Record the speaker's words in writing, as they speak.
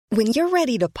When you're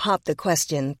ready to pop the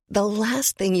question, the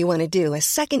last thing you want to do is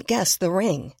second-guess the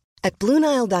ring. At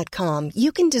BlueNile.com,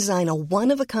 you can design a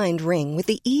one-of-a-kind ring with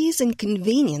the ease and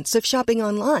convenience of shopping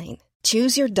online.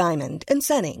 Choose your diamond and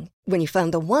setting. When you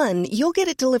find the one, you'll get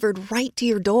it delivered right to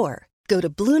your door. Go to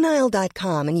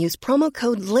BlueNile.com and use promo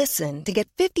code LISTEN to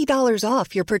get $50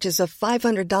 off your purchase of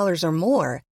 $500 or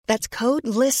more. That's code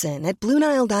LISTEN at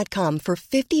BlueNile.com for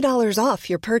 $50 off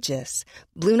your purchase.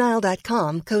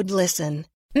 BlueNile.com, code LISTEN.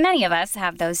 Many of us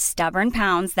have those stubborn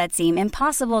pounds that seem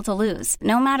impossible to lose,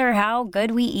 no matter how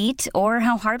good we eat or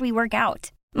how hard we work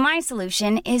out. My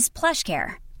solution is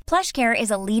PlushCare. PlushCare is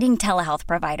a leading telehealth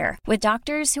provider with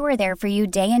doctors who are there for you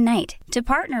day and night to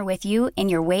partner with you in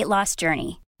your weight loss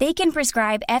journey. They can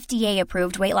prescribe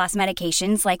FDA-approved weight loss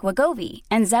medications like Wegovy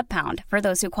and Zepbound for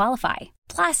those who qualify.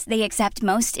 Plus, they accept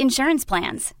most insurance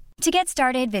plans. To get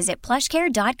started, visit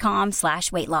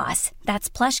plushcare.com/weightloss. That's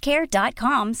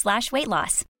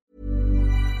plushcare.com/weightloss.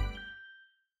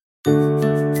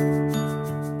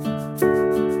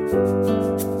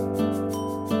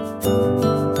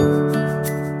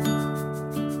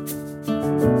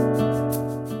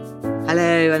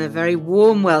 Hello and a very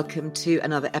warm welcome to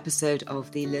another episode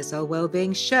of the Liz Earle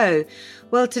Wellbeing Show.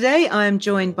 Well, today I am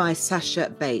joined by Sasha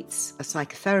Bates, a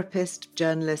psychotherapist,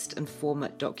 journalist and former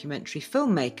documentary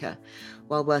filmmaker.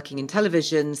 While working in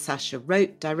television, Sasha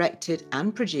wrote, directed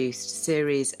and produced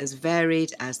series as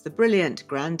varied as The Brilliant,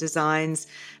 Grand Designs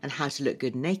and How to Look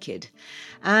Good Naked.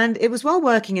 And it was while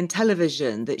working in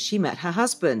television that she met her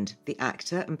husband, the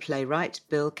actor and playwright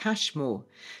Bill Cashmore.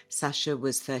 Sasha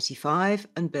was 35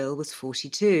 and Bill was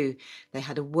 42. They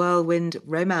had a whirlwind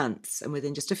romance and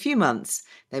within just a few months,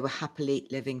 they were happily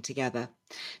living together.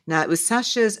 Now, it was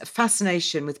Sasha's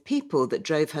fascination with people that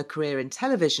drove her career in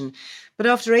television, but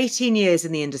after 18 years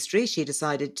in the industry, she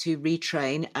decided to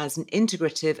retrain as an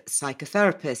integrative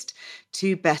psychotherapist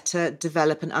to better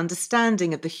develop an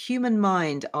understanding of the human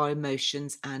mind, our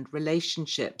emotions and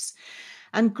relationships.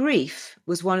 And grief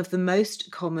was one of the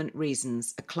most common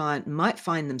reasons a client might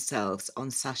find themselves on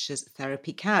Sasha's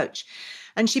therapy couch.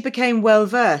 And she became well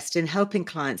versed in helping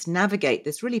clients navigate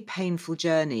this really painful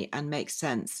journey and make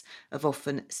sense of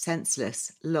often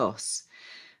senseless loss.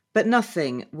 But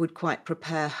nothing would quite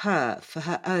prepare her for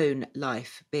her own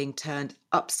life being turned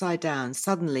upside down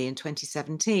suddenly in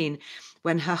 2017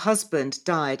 when her husband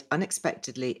died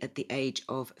unexpectedly at the age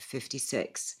of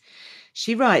 56.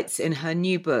 She writes in her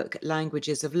new book,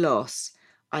 Languages of Loss,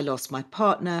 "I lost my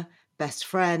partner, best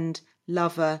friend,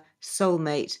 lover,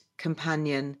 soulmate,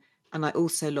 companion, and I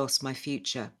also lost my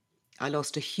future. I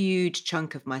lost a huge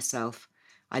chunk of myself.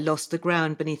 I lost the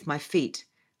ground beneath my feet.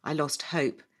 I lost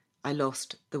hope. I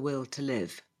lost the will to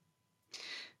live."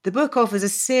 The book offers a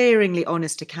searingly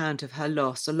honest account of her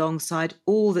loss alongside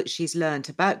all that she's learned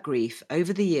about grief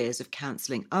over the years of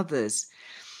counselling others.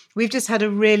 We've just had a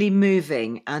really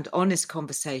moving and honest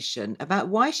conversation about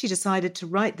why she decided to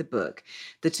write the book,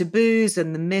 the taboos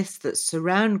and the myths that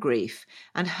surround grief,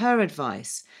 and her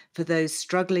advice for those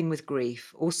struggling with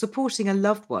grief or supporting a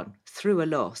loved one through a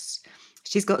loss.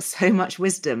 She's got so much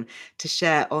wisdom to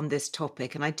share on this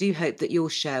topic, and I do hope that you'll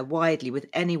share widely with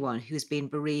anyone who's been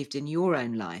bereaved in your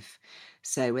own life.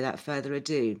 So without further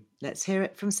ado, let's hear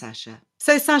it from Sasha.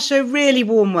 So Sasha, really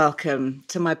warm welcome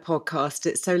to my podcast.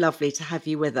 It's so lovely to have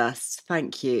you with us.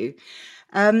 Thank you.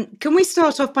 Can we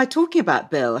start off by talking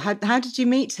about Bill? How did you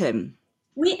meet him?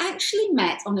 We actually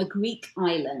met on a Greek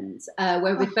island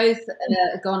where we'd both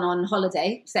gone on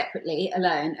holiday separately,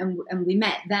 alone, and we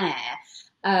met there.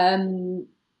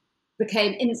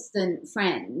 Became instant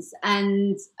friends,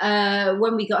 and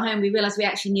when we got home we realised we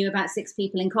actually knew about 6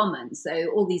 people in common, so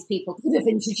all these people could have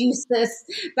introduced us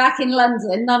back in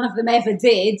London. None of them ever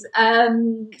did.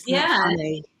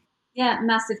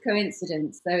 Massive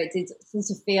coincidence. So it did sort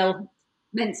of feel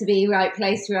meant to be, right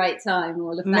place, right time,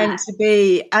 all of that. Meant to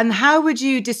be. And how would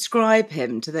you describe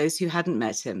him to those who hadn't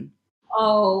met him?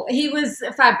 Oh, he was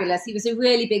fabulous. He was a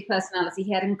really big personality.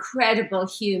 He had incredible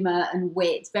humour and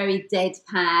wit, very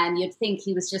deadpan. You'd think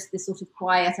he was just this sort of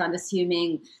quiet,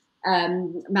 unassuming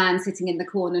man sitting in the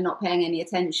corner, not paying any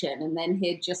attention. And then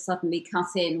he'd just suddenly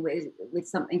cut in with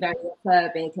something very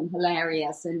acerbic and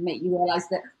hilarious and make you realise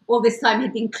that all this time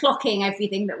he'd been clocking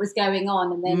everything that was going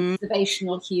on, and then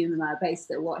observational humour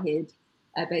based on what he'd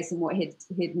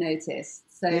noticed.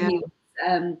 So he was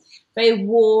very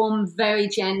warm, very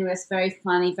generous, very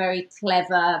funny, very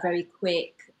clever, very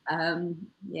quick. I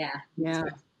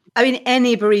mean,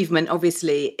 any bereavement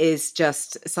obviously is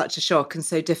just such a shock and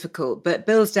so difficult, but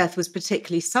Bill's death was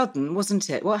particularly sudden, wasn't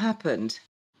it? What happened?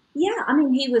 Yeah, I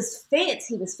mean, he was fit.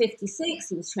 He was 56.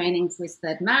 He was training for his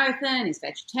 3rd marathon. He's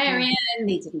vegetarian.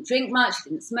 He didn't drink much.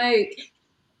 He didn't smoke.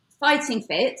 fighting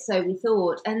fit, so we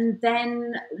thought, and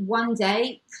then one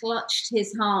day clutched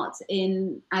his heart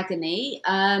in agony.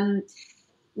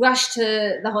 Rushed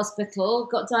to the hospital,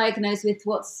 got diagnosed with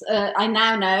what's I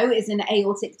now know is an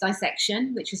aortic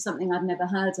dissection, which is something I've never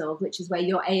heard of, which is where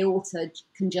your aorta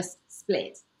can just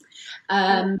split.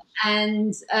 And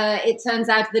it turns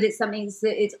out that it's something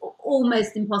that it's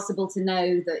almost impossible to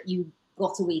know that you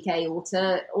got a weak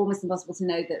aorta, almost impossible to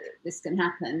know that this can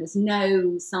happen. There's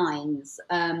no signs.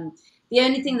 The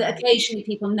only thing that occasionally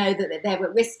people know that they're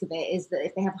at risk of it is that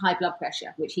if they have high blood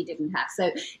pressure, which he didn't have.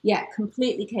 So, yeah,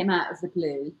 completely came out of the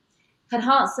blue. Had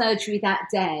heart surgery that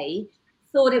day,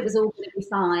 thought it was all going to be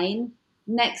fine.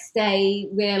 Next day,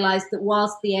 realised that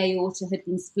whilst the aorta had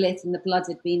been split and the blood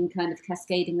had been kind of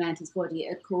cascading around his body,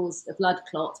 it had caused a blood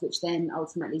clot, which then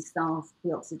ultimately starved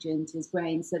the oxygen to his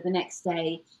brain. So the next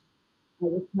day, I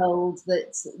was told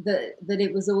that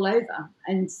it was all over.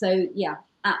 And so, yeah,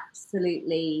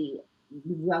 absolutely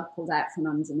the rug pulled out from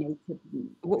under me.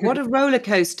 What a roller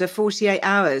coaster 48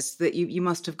 hours that you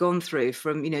must have gone through,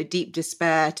 from, deep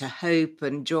despair to hope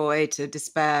and joy to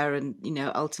despair, and,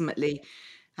 ultimately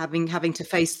having to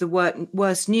face the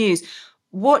worst news.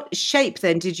 What shape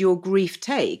then did your grief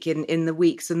take in the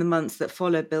weeks and the months that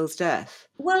followed Bill's death?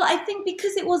 Well, I think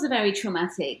because it was a very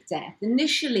traumatic death,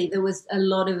 initially there was a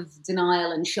lot of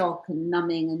denial and shock and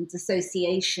numbing and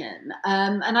dissociation.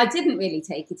 And I didn't really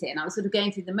take it in. I was sort of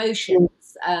going through the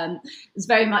motions. It was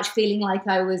very much feeling like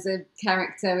I was a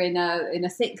character in a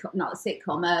sitcom, not a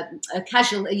sitcom, a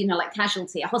casual, like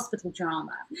Casualty, a hospital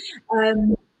drama.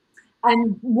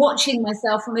 And watching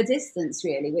myself from a distance,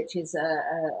 really, which is,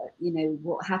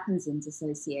 what happens in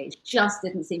dissociation. Just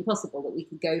didn't seem possible that we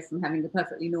could go from having a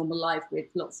perfectly normal life with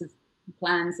lots of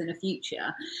plans and a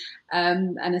future,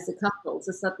 and as a couple,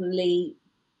 to suddenly,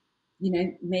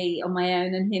 me on my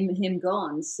own and him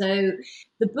gone. So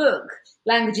the book,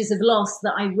 Languages of Loss,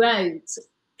 that I wrote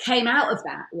came out of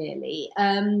that, really.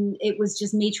 It was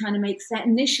just me trying to make sense.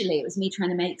 Initially, it was me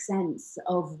trying to make sense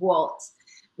of what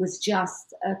was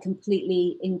just a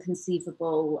completely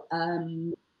inconceivable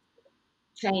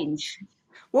change.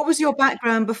 What was your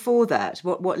background before that?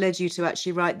 What led you to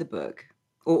actually write the book,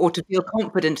 or to feel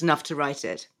confident enough to write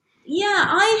it? Yeah,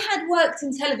 I had worked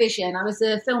in television. I was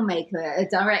a filmmaker, a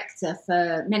director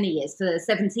for many years, for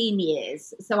 17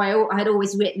 years. So I had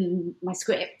always written my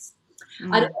scripts.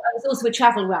 I was also a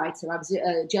travel writer. I was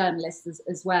a journalist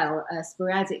as well,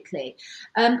 sporadically.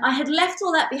 I had left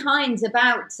all that behind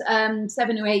about 7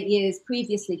 or 8 years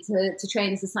previously to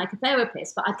train as a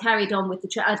psychotherapist, but I carried on with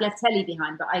I'd left telly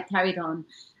behind, but I carried on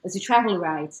as a travel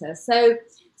writer. So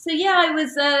yeah, I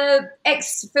was a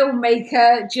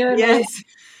ex-filmmaker, journalist,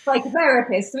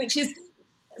 psychotherapist, which is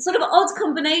sort of an odd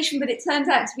combination, but it turned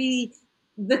out to be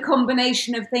the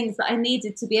combination of things that I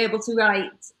needed to be able to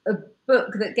write a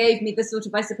book that gave me the sort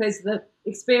of, I suppose, the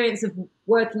experience of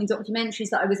working in documentaries,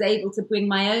 that I was able to bring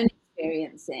my own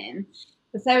experience in,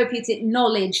 the therapeutic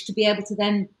knowledge to be able to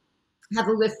then have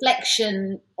a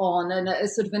reflection on, and a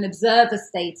sort of an observer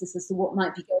status as to what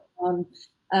might be going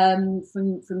on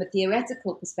from a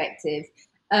theoretical perspective.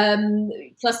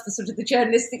 Plus the sort of the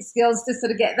journalistic skills to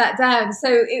sort of get that down. So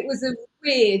it was a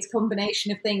weird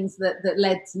combination of things that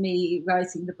led to me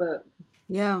writing the book.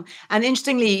 Yeah. And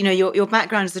interestingly, your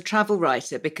background as a travel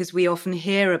writer, because we often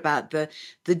hear about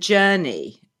the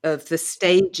journey of the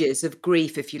stages of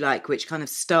grief, if you like, which kind of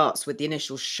starts with the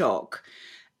initial shock,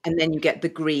 and then you get the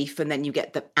grief, and then you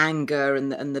get the anger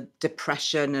and the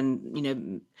depression,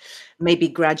 and maybe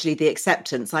gradually the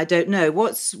acceptance. I don't know.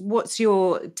 What's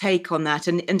your take on that?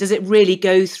 And does it really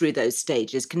go through those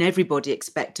stages? Can everybody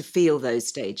expect to feel those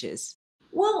stages?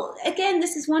 Well, again,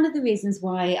 this is one of the reasons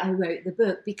why I wrote the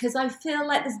book, because I feel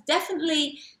like there's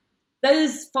definitely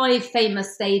those 5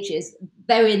 famous stages,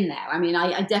 they're in there. I mean,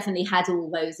 I definitely had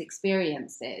all those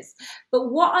experiences. But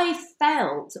what I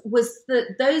felt was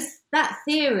that that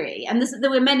theory, and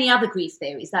there were many other grief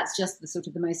theories, that's just the sort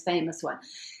of the most famous one.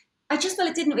 I just felt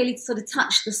it didn't really sort of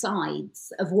touch the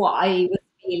sides of what I was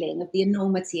feeling, of the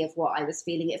enormity of what I was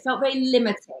feeling. It felt very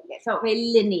limiting. It felt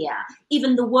very linear.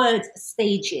 Even the word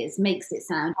stages makes it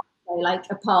sound like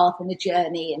a path and a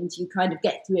journey, and you kind of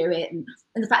get through it, and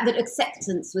the fact that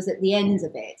acceptance was at the end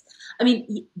of it. I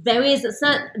mean, there is a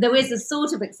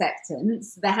sort of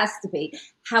acceptance, there has to be.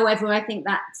 However, I think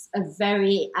that's a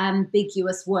very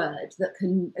ambiguous word.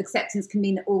 Acceptance can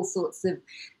mean all sorts of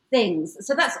things.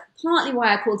 So that's partly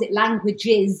why I called it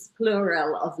languages,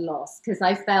 plural, of loss, because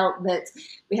I felt that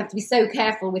we have to be so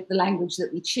careful with the language that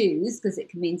we choose, because it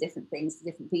can mean different things to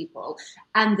different people.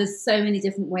 And there's so many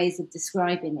different ways of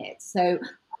describing it. So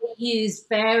I use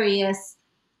various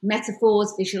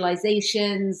metaphors,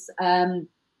 visualizations,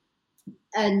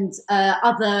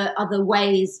 other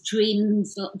ways, dream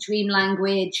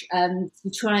language,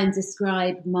 to try and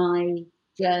describe my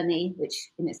journey,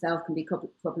 which in itself can be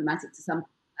problematic to some,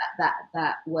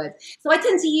 that word. So I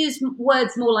tend to use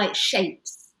words more like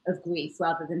shapes of grief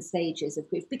rather than stages of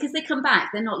grief, because they come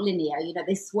back. They're not linear.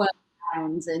 They swerve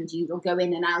around, and you will go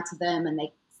in and out of them, and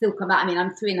they still come back. I mean,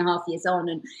 I'm 3.5 years on,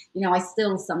 and I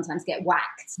still sometimes get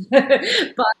whacked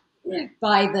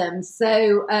by them.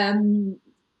 So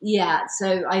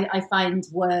so I find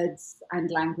words and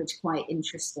language quite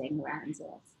interesting around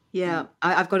it. Yeah,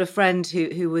 I've got a friend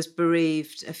who was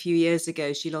bereaved a few years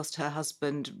ago. She lost her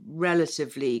husband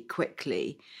relatively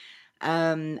quickly.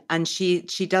 And she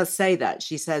does say that.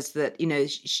 She says that,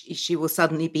 she will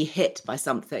suddenly be hit by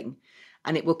something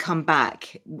and it will come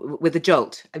back with a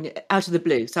jolt. I mean, out of the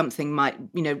blue. Something might,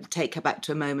 take her back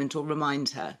to a moment or remind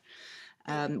her.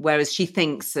 Whereas she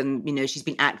thinks, and she's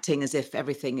been acting as if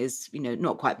everything is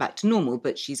not quite back to normal,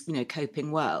 but she's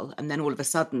coping well, and then all of a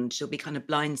sudden she'll be kind of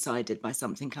blindsided by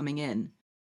something coming in.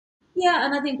 Yeah,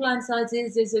 and I think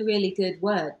blindsided is a really good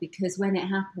word, because when it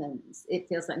happens, it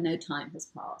feels like no time has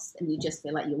passed, and you just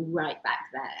feel like you're right back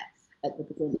there at the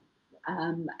beginning.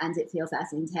 And it feels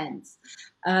as intense,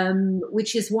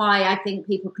 which is why I think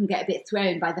people can get a bit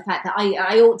thrown by the fact that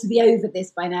I ought to be over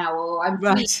this by now, or I'm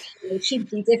right. It should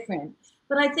be different.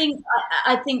 But I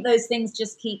think those things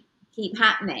just keep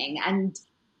happening, and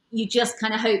you just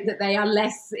kind of hope that they are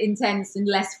less intense and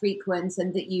less frequent,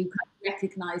 and that you kind of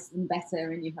recognize them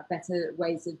better, and you have better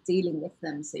ways of dealing with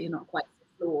them, so you're not quite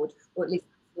so flawed, or at least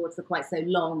flawed for quite so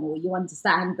long, or you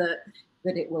understand that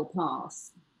it will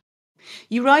pass.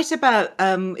 You write about,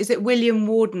 is it William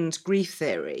Worden's grief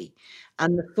theory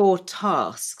and the 4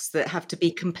 tasks that have to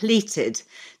be completed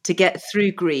to get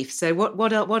through grief? So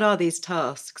what are these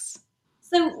tasks?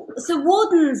 So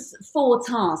Worden's 4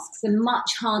 tasks are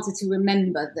much harder to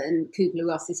remember than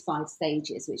Kubler-Ross's 5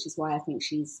 stages, which is why I think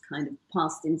she's kind of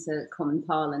passed into common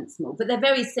parlance more. But they're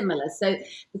very similar. So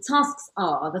the tasks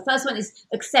are, the first one is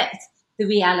accept the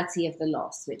reality of the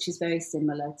loss, which is very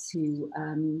similar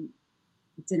to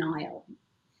denial.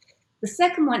 The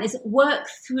second one is work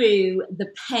through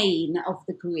the pain of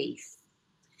the grief.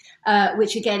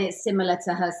 Which again is similar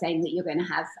to her saying that you're going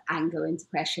to have anger and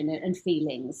depression and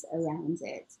feelings around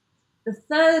it. The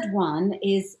third one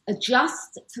is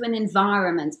adjust to an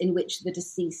environment in which the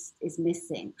deceased is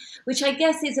missing, which I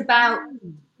guess is about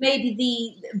maybe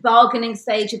the bargaining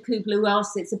stage of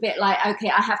Kubler-Ross. It's a bit like,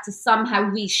 okay, I have to somehow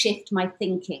reshift my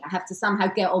thinking. I have to somehow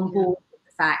get on board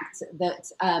fact that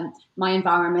my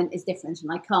environment is different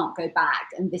and I can't go back,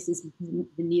 and this is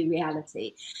the new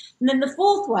reality. And then the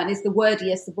fourth one is the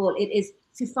wordiest of all. It is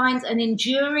to find an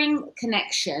enduring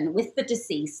connection with the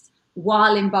deceased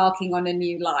while embarking on a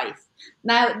new life.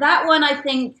 Now, that one I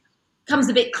think comes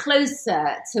a bit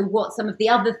closer to what some of the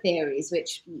other theories,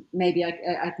 which maybe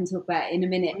I can talk about in a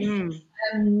minute,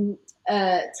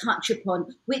 touch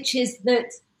upon, which is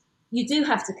that you do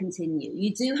have to continue.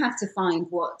 You do have to find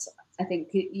what I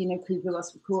think,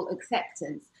 Kubler-Ross would call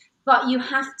acceptance. But you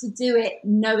have to do it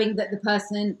knowing that the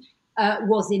person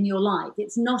was in your life.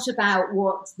 It's not about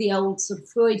what the old sort of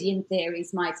Freudian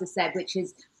theories might have said, which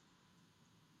is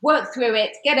work through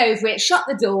it, get over it, shut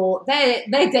the door,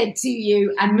 they're dead to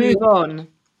you, and move on.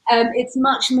 It's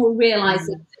much more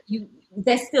realizing that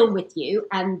they're still with you,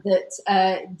 and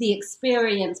that the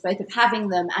experience both of having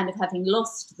them and of having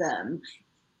lost them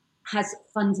has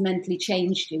fundamentally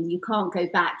changed you. You can't go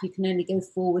back. You can only go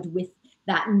forward with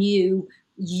that new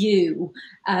you,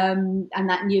 and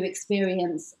that new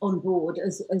experience on board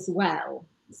as well.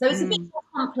 So it's a bit more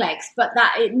complex, but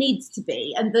that it needs to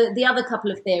be. And the other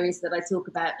couple of theories that I talk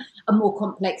about are more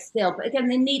complex still. But again,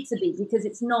 they need to be, because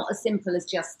it's not as simple as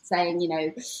just saying,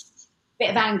 bit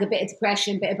of anger, bit of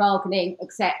depression, bit of bargaining,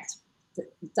 accept,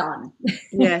 done.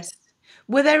 Yes.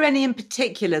 Were there any in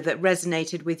particular that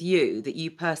resonated with you that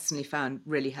you personally found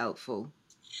really helpful?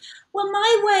 Well,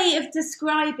 my way of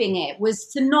describing it was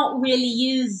to not really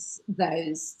use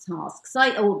those tasks,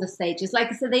 all the stages. Like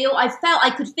I said,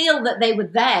 I could feel that they were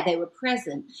there, they were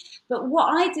present. But what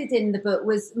I did in the book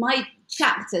was my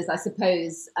chapters, I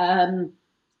suppose,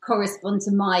 correspond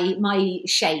to my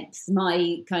shapes,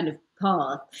 my kind of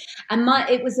path. And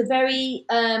it was a very...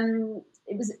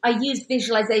 I used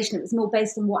visualization. It was more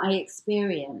based on what I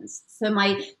experienced. So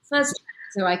my first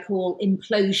chapter I call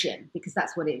implosion, because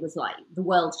that's what it was like. The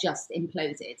world just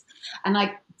imploded. And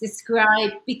I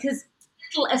describe, because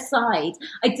little aside,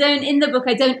 in the book,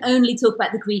 I don't only talk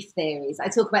about the grief theories. I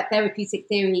talk about therapeutic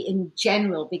theory in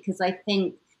general, because I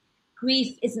think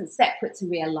grief isn't separate to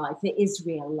real life, it is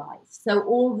real life. So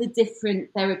all the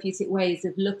different therapeutic ways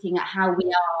of looking at how we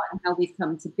are and how we've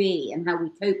come to be and how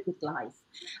we cope with life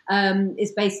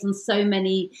is based on so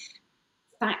many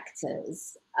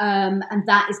factors, and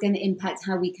that is going to impact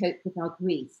how we cope with our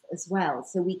grief as well.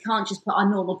 So we can't just put our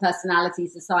normal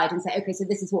personalities aside and say, okay, so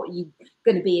this is what you're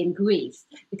going to be in grief,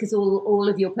 because all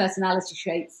of your personality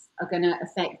traits are going to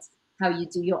affect how you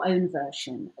do your own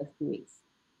version of grief.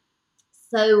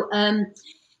 So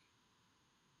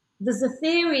there's a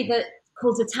theory that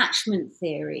called attachment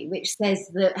theory, which says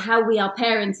that how we are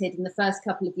parented in the first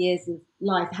couple of years of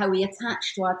life, how we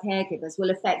attach to our caregivers,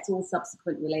 will affect all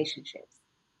subsequent relationships.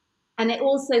 And it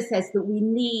also says that we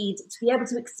need to be able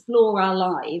to explore our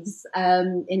lives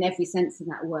in every sense of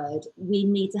that word. We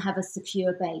need to have a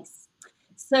secure base.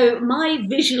 So my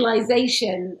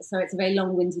visualization, so it's a very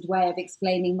long-winded way of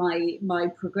explaining my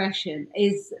progression,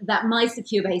 is that my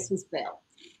secure base was Bill.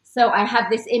 So I have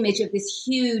this image of this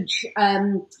huge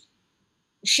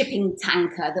shipping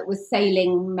tanker that was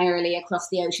sailing merrily across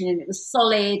the ocean, and it was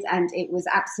solid and it was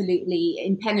absolutely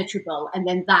impenetrable, and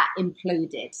then that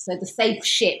imploded. So the safe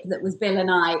ship that was Bill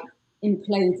and I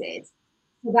imploded.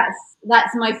 So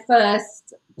that's my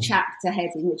first chapter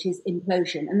heading, which is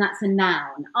implosion, and that's a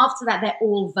noun. After that, they're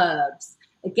all verbs,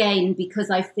 again,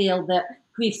 because I feel that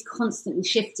grief's constantly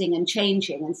shifting and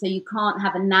changing, and so you can't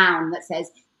have a noun that says,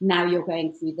 now you're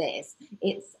going through this.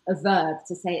 It's a verb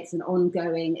to say it's an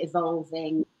ongoing,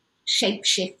 evolving,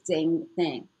 shape-shifting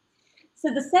thing.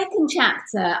 So the second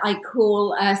chapter I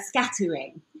call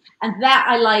scattering. And that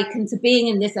I liken to being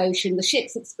in this ocean. The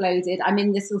ship's exploded. I'm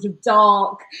in this sort of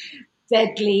dark,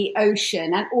 deadly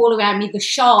ocean. And all around me, the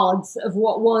shards of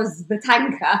what was the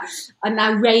tanker are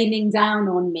now raining down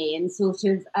on me in sort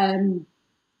of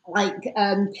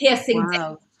piercing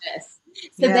darkness.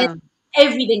 So then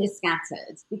everything is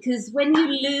scattered, because when you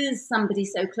lose somebody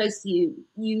so close to you,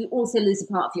 you also lose a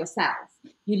part of yourself.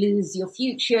 You lose your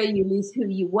future, you lose who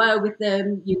you were with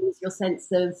them, you lose your sense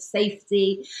of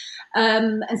safety.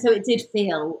 And so it did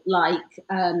feel like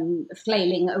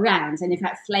flailing around. And in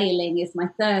fact, flailing is my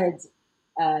third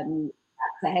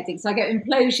heading. So I go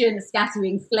implosion,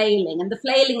 scattering, flailing. And the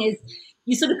flailing is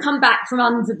you sort of come back from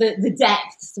under the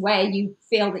depths where you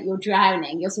feel that you're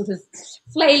drowning. You're sort of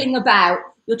flailing about.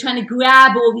 You're trying to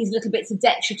grab all these little bits of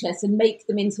detritus and make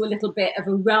them into a little bit of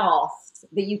a raft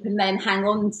that you can then hang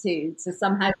on to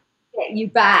somehow get you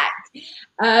back.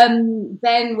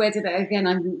 Then where did I,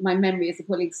 again, my memory is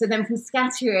appalling. So then from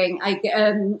scattering, I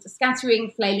get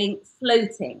scattering, flailing,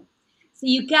 floating. So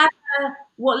you gather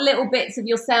what little bits of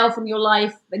yourself and your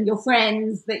life and your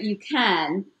friends that you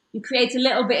can. You create a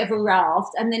little bit of a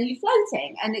raft, and then you're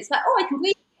floating. And it's like, oh, I can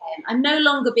breathe again. I'm no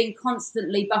longer being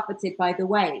constantly buffeted by the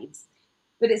waves,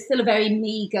 but it's still a very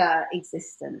meager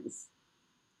existence.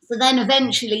 So then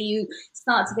eventually you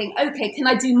start to think, okay, can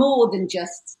I do more than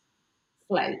just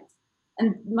float?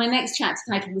 And my next chapter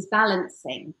title was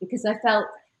balancing, because I felt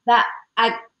that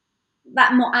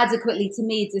more adequately to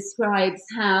me describes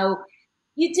how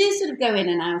you do sort of go in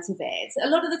and out of it. A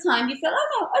lot of the time you feel, oh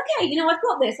no, okay, I've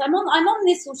got this. I'm on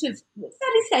this sort of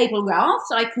fairly stable raft.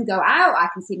 So I can go out, I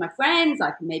can see my friends,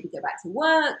 I can maybe go back to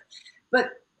work,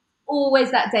 but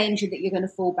always that danger that you're going to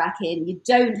fall back in. You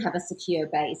don't have a secure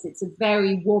base. It's a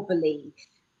very wobbly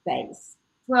base.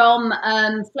 From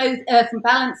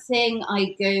balancing,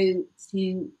 I go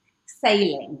to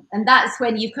sailing, and that's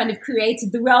when you've kind of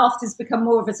created the raft has become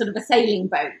more of a sort of a sailing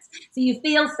boat. So you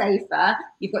feel safer.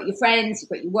 You've got your friends, you've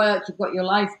got your work, you've got your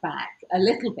life back a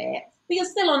little bit, but you're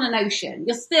still on an ocean.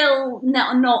 You're still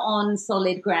not on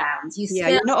solid ground.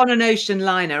 You're not on an ocean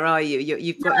liner, are you?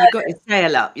 You've got your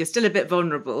sail up. You're still a bit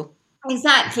vulnerable.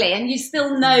 Exactly, and you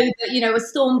still know that a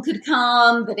storm could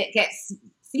come, that it gets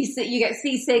seasick. You get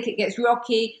seasick, it gets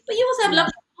rocky, but you also have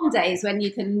lovely days when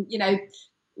you can,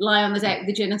 lie on the deck with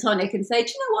the gin and tonic and say, do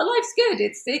you know what, life's good.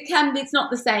 It's not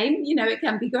the same, it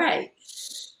can be great.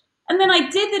 And then I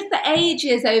did it for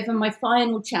ages over my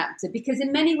final chapter, because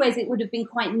in many ways it would have been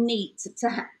quite neat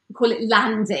to call it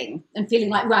landing and feeling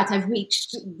like, right, I've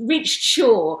reached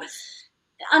shore.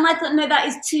 And I thought, no, that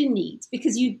is too neat,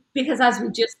 because as we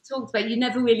just talked about, you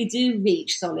never really do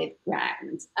reach solid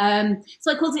ground.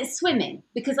 So I called it swimming,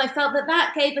 because I felt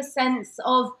that gave a sense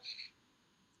of,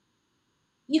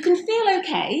 you can feel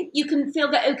okay. You can feel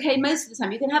that okay most of the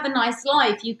time. You can have a nice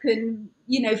life. You can,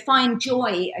 find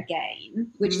joy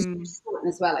again, which is important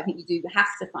as well. I think you do have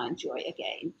to find joy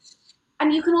again.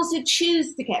 And you can also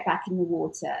choose to get back in the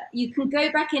water. You can go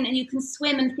back in and you can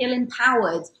swim and feel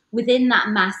empowered within that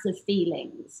mass of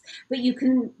feelings. But you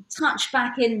can touch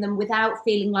back in them without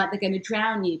feeling like they're going to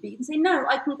drown you. But you can say, no,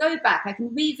 I can go back. I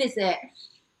can revisit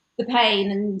the pain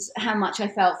and how much I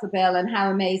felt for Bill and how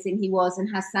amazing he was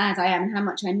and how sad I am and how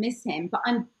much I miss him. But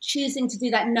I'm choosing to do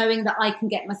that knowing that I can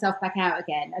get myself back out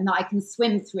again and that I can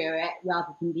swim through it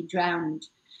rather than be drowned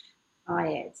by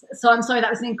it. So I'm sorry, that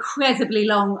was an incredibly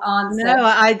long answer. No,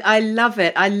 I love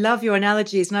it. I love your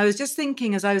analogies. And I was just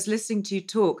thinking as I was listening to you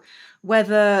talk,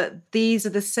 whether these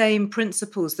are the same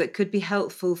principles that could be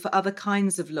helpful for other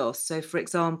kinds of loss. So, for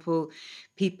example,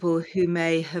 people who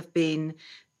may have been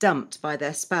dumped by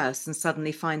their spouse and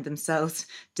suddenly find themselves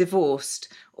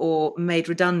divorced or made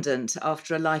redundant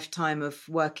after a lifetime of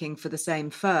working for the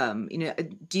same firm.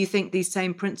 Do you think these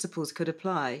same principles could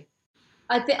apply?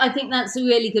 I think that's a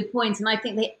really good point, and I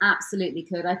think they absolutely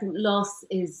could. I think loss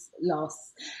is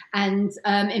loss, and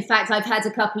in fact, I've had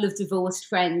a couple of divorced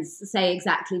friends say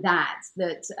exactly that.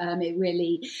 It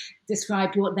really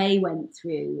described what they went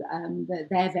through, their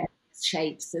various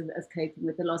shapes of coping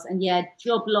with the loss, and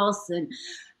job loss and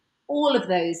all of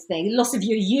those things, loss of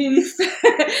your youth,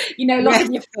 loss of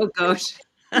your gosh,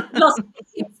 loss of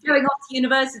going off to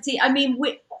university. I mean,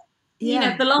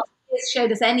 the last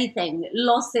showed us anything.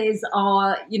 Losses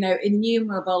are,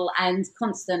 innumerable and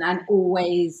constant and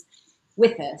always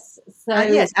with us. So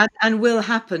yes, and will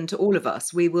happen to all of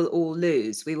us. We will all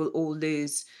lose. We will all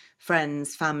lose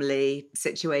friends, family,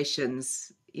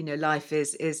 situations. Life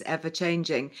is ever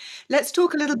changing. Let's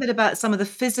talk a little bit about some of the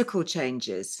physical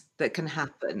changes that can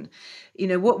happen.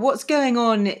 What's going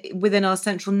on within our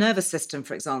central nervous system,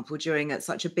 for example, during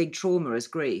such a big trauma as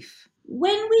grief?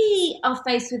 When we are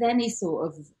faced with any sort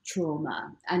of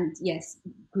trauma, and yes,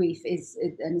 grief is,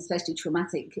 and especially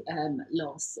traumatic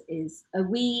loss,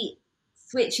 we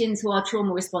switch into our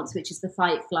trauma response, which is the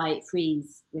fight, flight,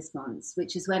 freeze response,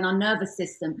 which is when our nervous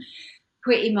system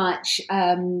pretty much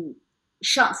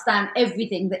shuts down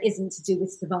everything that isn't to do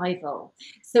with survival.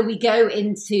 So we go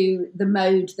into the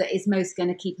mode that is most going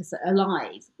to keep us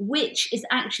alive, which is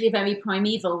actually a very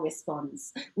primeval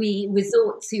response. We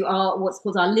resort to what's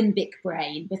called our limbic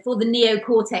brain. Before the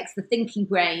neocortex, the thinking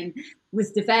brain,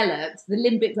 was developed, the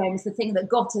limbic brain was the thing that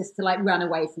got us to run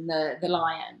away from the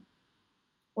lion,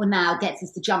 or now gets us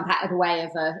to jump out of the way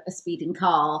of a speeding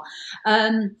car.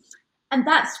 And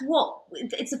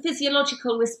it's a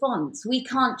physiological response. We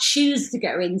can't choose to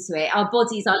go into it. Our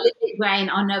bodies, our limbic brain,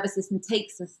 our nervous system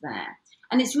takes us there.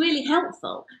 And it's really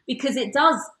helpful because it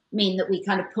does mean that we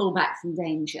kind of pull back from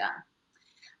danger.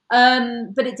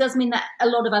 But it does mean that a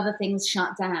lot of other things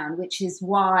shut down, which is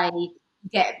why you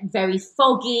get very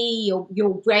foggy,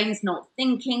 your brain's not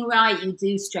thinking right, you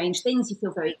do strange things, you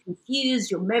feel very confused,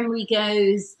 your memory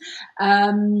goes.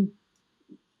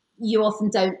 You often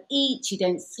don't eat, you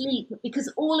don't sleep,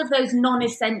 because all of those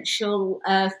non-essential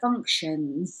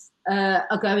functions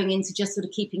are going into just sort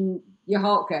of keeping your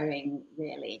heart going,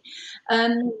 really,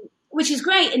 which is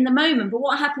great in the moment. But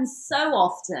what happens so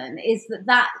often is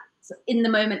that in the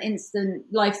moment instant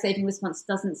life-saving response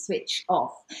doesn't switch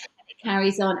off. It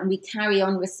carries on, and we carry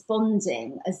on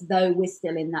responding as though we're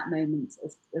still in that moment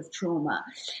of trauma.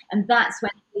 And that's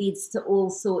when it leads to all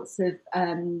sorts of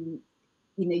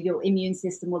your immune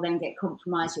system will then get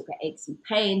compromised. You'll get aches and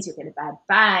pains. You'll get a bad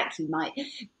back. You might,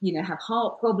 have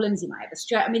heart problems. You might have a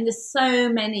stroke. I mean, there's so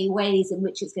many ways in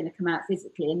which it's going to come out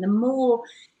physically. And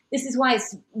this is why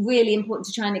it's really important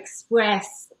to try and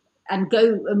express and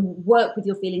go and work with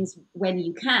your feelings when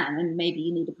you can. And maybe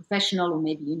you need a professional, or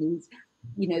maybe you need,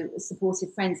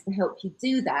 supportive friends to help you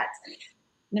do that.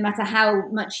 No matter how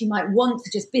much you might want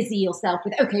to just busy yourself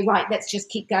with, okay, right, let's just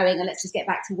keep going and let's just get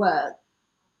back to work.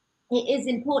 It is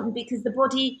important because the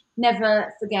body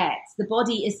never forgets. The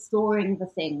body is storing the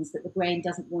things that the brain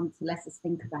doesn't want to let us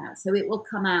think about. So it will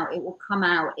come out. It will come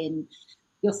out in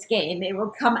your skin. It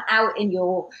will come out in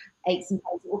your aches and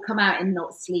pains. It will come out in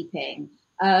not sleeping.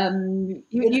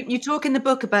 You talk in the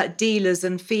book about dealers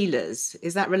and feelers.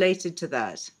 Is that related to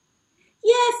that?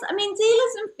 Yes, I mean,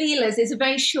 dealers and feelers is a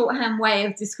very shorthand way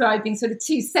of describing sort of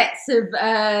two sets of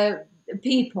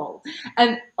people.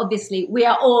 And obviously we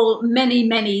are all many,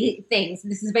 many things.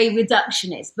 This is very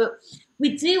reductionist, but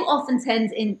we do often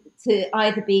tend to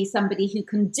either be somebody who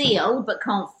can deal but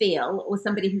can't feel, or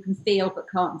somebody who can feel but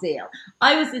can't deal.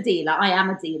 I was a dealer. I am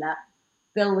a dealer.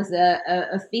 Bill was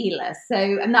a feeler. So,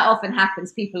 and that often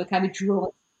happens. People are kind of drawn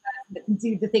to that can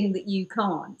do the thing that you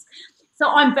can't. So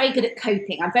I'm very good at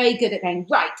coping. I'm very good at going,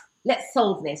 right, let's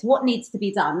solve this. What needs to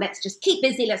be done? Let's just keep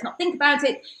busy. Let's not think about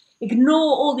it. Ignore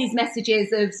all these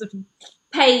messages of sort of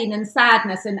pain and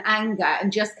sadness and anger,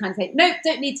 and just kind of say, nope,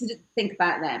 don't need to think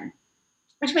about them,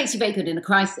 which makes you very good in a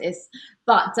crisis,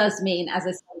 but does mean, as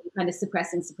I said, you're kind of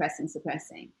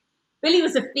suppressing. Billy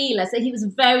was a feeler, so he was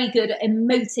very good at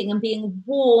emoting and being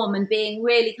warm and being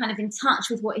really kind of in touch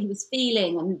with what he was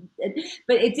feeling.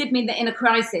 But it did mean that in a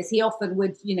crisis, he often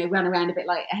would, run around a bit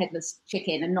like a headless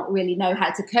chicken and not really know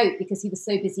how to cope because he was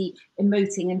so busy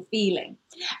emoting and feeling.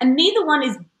 And neither one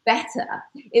is better.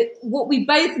 What we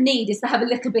both need is to have a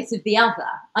little bit of the other.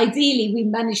 Ideally, we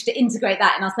manage to integrate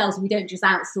that in ourselves. We don't just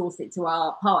outsource it to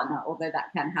our partner, although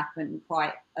that can happen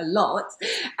quite a lot.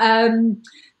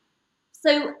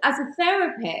 So as a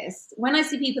therapist, when I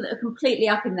see people that are completely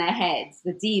up in their heads,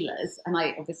 the dealers, and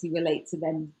I obviously relate to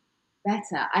them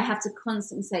better, I have to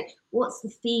constantly say, what's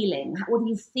the feeling? What are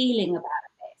you feeling about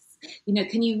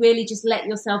this? Can you really just let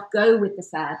yourself go with the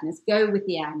sadness, go with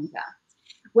the anger?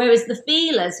 Whereas the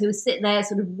feelers who sit there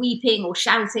sort of weeping or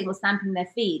shouting or stamping their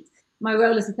feet, my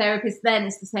role as a therapist then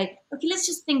is to say, okay, let's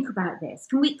just think about this.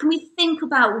 Can we think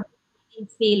about why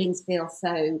these feelings feel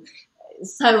so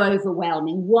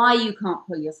overwhelming, why you can't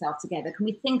pull yourself together? Can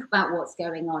we think about what's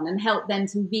going on and help them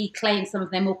to reclaim some of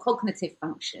their more cognitive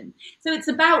function? So it's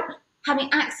about having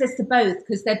access to both,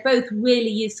 because they're both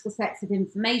really useful sets of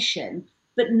information,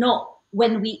 but not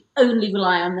when we only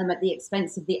rely on them at the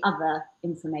expense of the other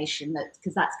information,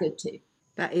 because that's good too.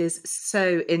 That is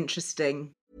so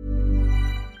interesting.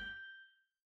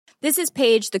 This is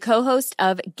Paige, the co-host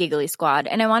of Giggly Squad,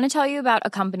 and I want to tell you about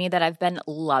a company that I've been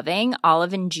loving,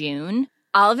 Olive & June.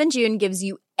 Olive & June gives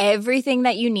you everything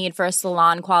that you need for a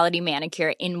salon-quality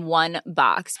manicure in one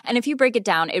box. And if you break it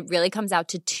down, it really comes out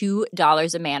to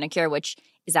 $2 a manicure, which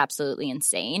is absolutely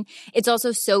insane. It's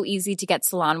also so easy to get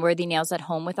salon-worthy nails at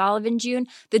home with Olive & June.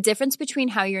 The difference between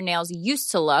how your nails used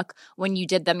to look when you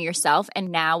did them yourself and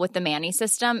now with the Mani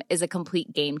system is a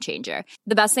complete game changer.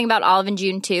 The best thing about Olive &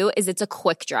 June, too, is it's a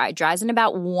quick dry. Dries in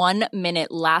about 1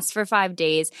 minute, lasts for 5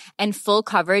 days, and full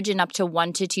coverage in up to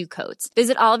 1 to 2 coats.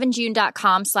 Visit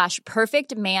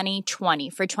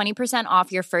oliveandjune.com/perfectmani20 for 20%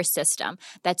 off your first system.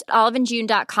 That's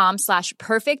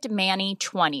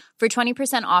oliveandjune.com/perfectmani20 for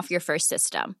 20% off your first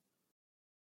system.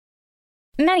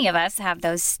 Many of us have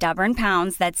those stubborn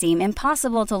pounds that seem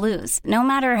impossible to lose, no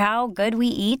matter how good we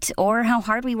eat or how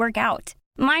hard we work out.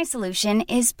 My solution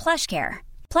is PlushCare.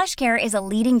 PlushCare is a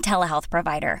leading telehealth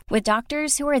provider with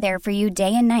doctors who are there for you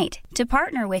day and night to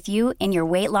partner with you in your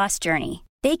weight loss journey.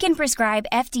 They can prescribe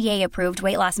FDA-approved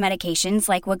weight loss medications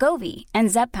like Wegovy and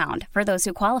Zepbound for those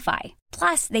who qualify.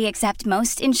 Plus, they accept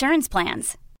most insurance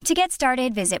plans. To get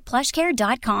started, visit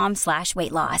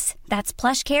plushcare.com/weightloss. That's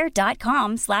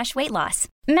plushcare.com/weightloss.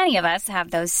 Many of us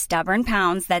have those stubborn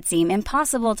pounds that seem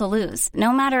impossible to lose,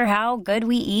 no matter how good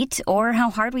we eat or how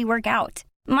hard we work out.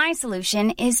 My solution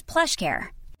is PlushCare.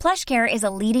 PlushCare is a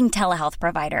leading telehealth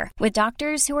provider with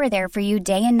doctors who are there for you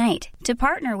day and night to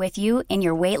partner with you in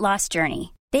your weight loss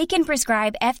journey. They can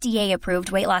prescribe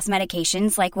FDA-approved weight loss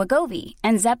medications like Wegovy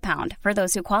and Zepbound for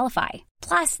those who qualify.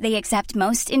 Plus, they accept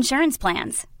most insurance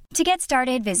plans. To get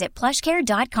started, visit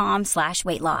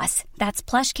plushcare.com/weightloss. That's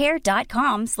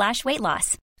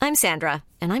plushcare.com/weightloss. I'm Sandra,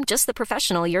 and I'm just the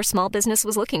professional your small business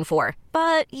was looking for.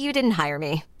 But you didn't hire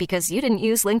me because you didn't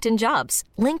use LinkedIn Jobs.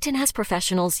 LinkedIn has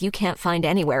professionals you can't find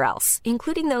anywhere else,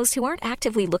 including those who aren't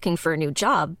actively looking for a new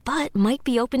job, but might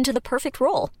be open to the perfect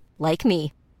role, like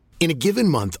me. In a given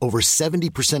month, over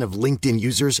 70% of LinkedIn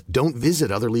users don't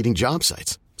visit other leading job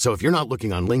sites. So if you're not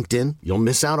looking on LinkedIn, you'll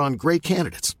miss out on great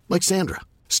candidates like Sandra.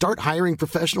 Start hiring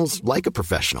professionals like a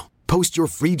professional. Post your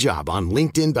free job on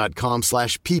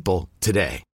linkedin.com/people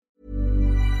today.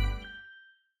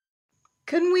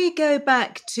 Can we go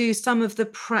back to some of the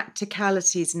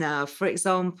practicalities now? For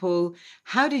example,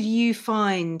 how did you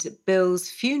find Bill's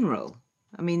funeral?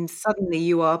 I mean, suddenly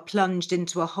you are plunged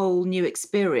into a whole new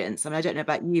experience. I mean, I don't know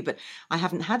about you, but I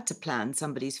haven't had to plan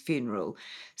somebody's funeral.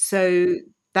 So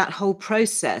that whole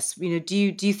process, do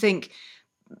you think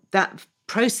that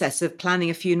process of planning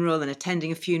a funeral and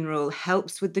attending a funeral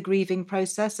helps with the grieving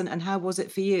process? And how was it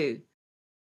for you?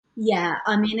 Yeah,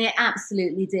 I mean, it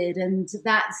absolutely did. And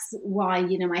that's why,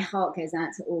 my heart goes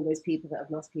out to all those people that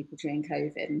have lost people during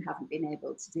COVID and haven't been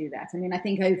able to do that. I mean, I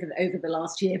think over the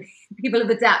last year, people have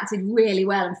adapted really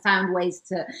well and found ways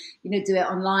to, do it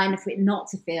online for it not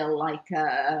to feel like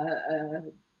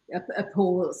a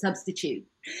poor substitute.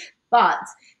 But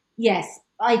yes,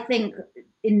 I think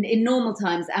in normal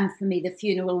times, and for me, the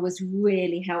funeral was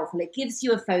really helpful. It gives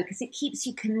you a focus. It keeps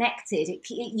you connected.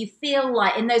 You feel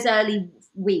like in those early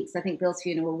weeks, I think Bill's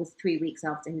funeral was 3 weeks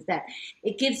after his death.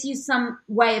 It gives you some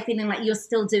way of feeling like you're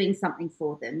still doing something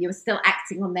for them. You are still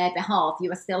acting on their behalf.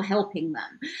 You are still helping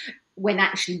them. when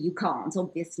actually you can't,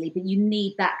 obviously, but you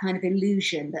need that kind of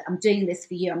illusion that I'm doing this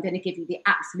for you. I'm going to give you the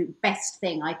absolute best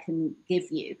thing I can give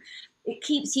you. It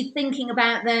keeps you thinking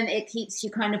about them. It keeps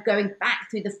you kind of going back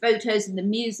through the photos and the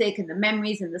music and the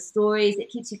memories and the stories. It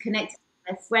keeps you connected to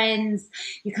their friends.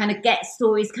 You kind of get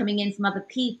stories coming in from other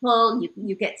people.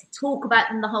 You get to talk about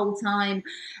them the whole time.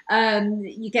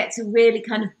 You get to really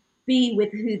kind of be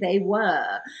with who they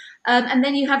were. And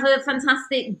then you have a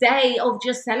fantastic day of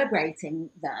just celebrating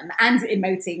them and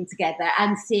emoting together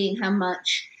and seeing how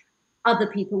much other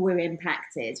people were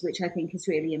impacted, which I think is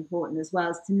really important as well,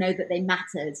 is to know that they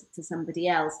mattered to somebody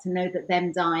else, to know that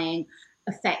them dying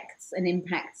affects and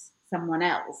impacts someone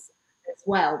else as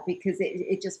well, because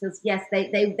it just feels, yes,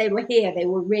 they were here, they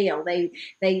were real,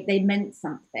 they meant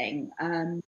something.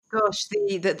 Gosh,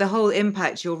 the whole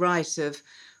impact, you're right, of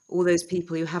all those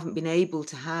people who haven't been able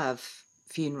to have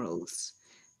funerals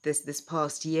this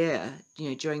past year,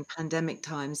 during pandemic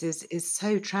times is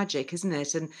so tragic, isn't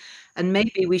it? And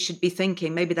maybe we should be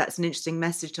thinking, maybe that's an interesting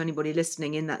message to anybody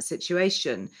listening in that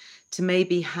situation, to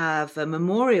maybe have a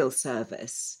memorial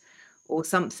service or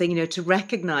something, to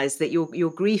recognize that your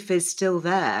grief is still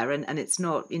there, and it's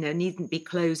not, needn't be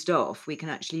closed off. We can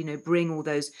actually, bring all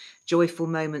those joyful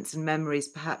moments and memories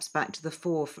perhaps back to the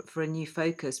fore for a new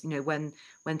focus, when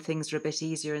things are a bit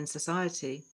easier in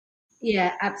society.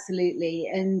 Yeah, absolutely.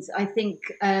 And I think,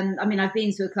 I've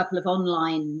been to a couple of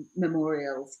online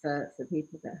memorials for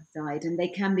people that have died, and they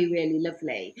can be really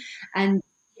lovely. And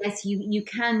yes, you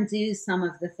can do some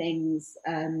of the things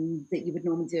that you would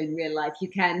normally do in real life. You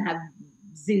can have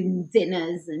Zoom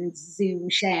dinners and Zoom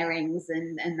sharings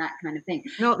and that kind of thing.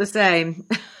 Not the same.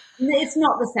 It's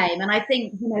not the same. And I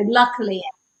think, luckily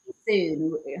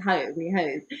soon, we hope, we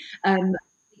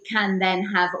can then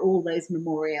have all those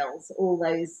memorials, all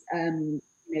those,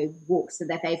 walks to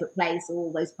their favourite place,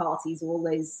 all those parties, all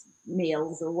those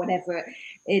meals, or whatever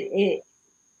it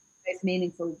most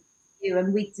meaningful to you.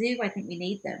 And we do, I think we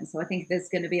need them. So I think there's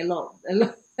going to be a lot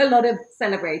of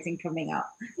celebrating coming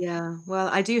up. Yeah, well,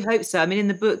 I do hope so. I mean, in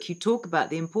the book, you talk about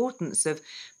the importance of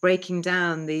breaking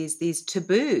down these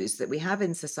taboos that we have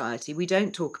in society. We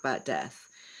don't talk about death.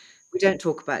 We don't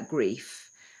talk about grief.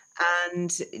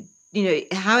 And,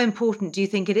 how important do you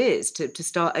think it is to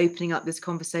start opening up this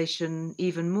conversation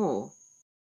even more?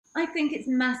 I think it's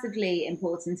massively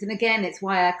important. And again, it's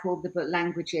why I called the book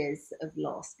Languages of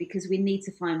Loss, because we need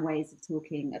to find ways of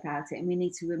talking about it, and we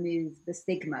need to remove the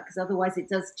stigma, because otherwise it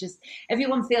does just,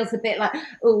 everyone feels a bit like,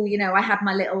 oh, I had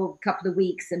my little couple of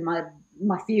weeks and my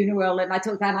funeral and I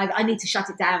talk about it, I need to shut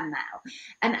it down now.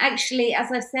 And actually,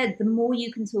 as I've said, the more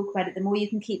you can talk about it, the more you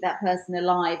can keep that person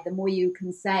alive, the more you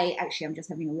can say, actually, I'm just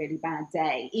having a really bad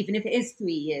day, even if it is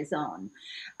 3 years on.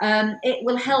 It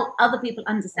will help other people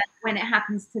understand when it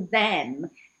happens to them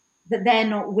that they're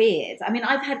not weird. I mean,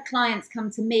 I've had clients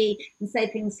come to me and say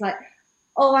things like,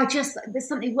 oh, there's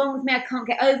something wrong with me. I can't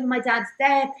get over my dad's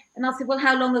death. And I'll say, well,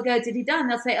 how long ago did he die? And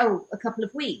they'll say, oh, a couple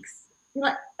of weeks. You're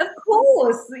like, of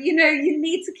course, you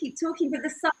need to keep talking, but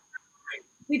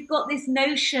we've got this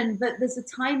notion that there's a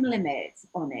time limit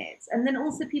on it. And then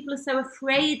also people are so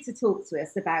afraid to talk to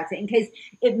us about it in case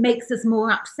it makes us more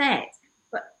upset.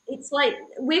 But it's like,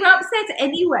 we're upset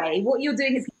anyway. What you're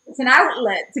doing is it's an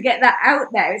outlet to get that out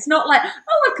there. It's not like,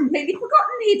 oh, I've completely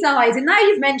forgotten he died, and now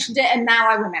you've mentioned it, and now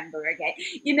I remember again.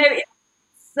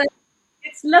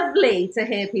 It's lovely to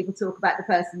hear people talk about the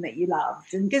person that you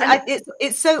loved. And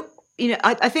it's so,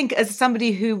 I think as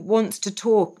somebody who wants to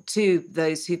talk to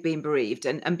those who've been bereaved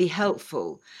and be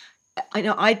helpful,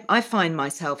 I find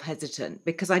myself hesitant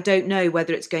because I don't know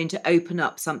whether it's going to open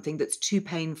up something that's too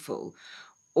painful,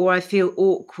 or I feel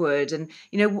awkward. And,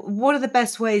 what are the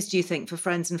best ways, do you think, for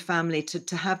friends and family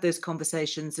to have those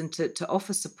conversations and to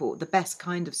offer support, the best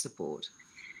kind of support?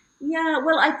 Yeah,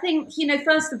 well, I think,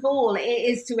 first of all, it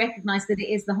is to recognise that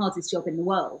it is the hardest job in the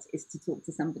world, is to talk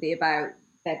to somebody about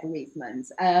their bereavement.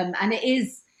 And it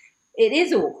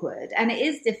is awkward and it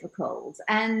is difficult.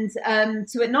 And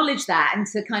to acknowledge that and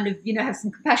to kind of, have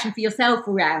some compassion for yourself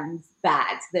around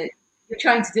that you're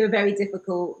trying to do a very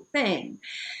difficult thing.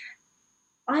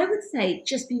 I would say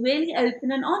just be really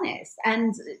open and honest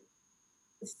and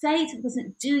say to the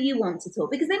person, do you want to talk?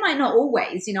 Because they might not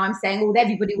always, I'm saying, oh,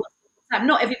 everybody wants to talk all the time.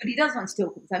 Not everybody does want to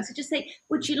talk all the time. So just say,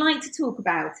 would you like to talk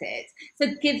about it? So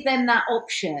give them that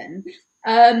option.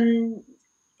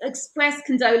 Express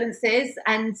condolences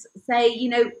and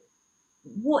say,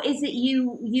 what is it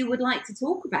you would like to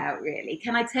talk about, really?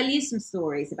 Can I tell you some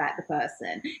stories about the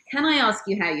person? Can I ask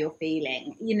you how you're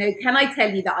feeling? Can I tell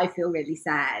you that I feel really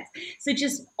sad? So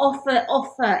just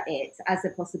offer it as a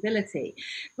possibility.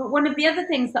 But one of the other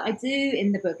things that I do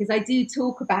in the book is I do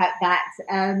talk about that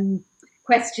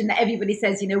question that everybody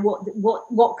says,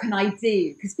 what can I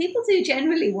do? Because people do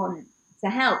generally want to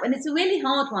help, and it's a really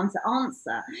hard one to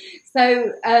answer.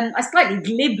 So I slightly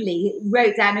glibly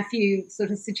wrote down a few sort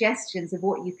of suggestions of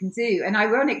what you can do, and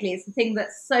ironically it's the thing that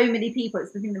it's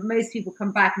the thing that most people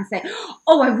come back and say,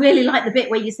 oh, I really like the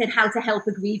bit where you said how to help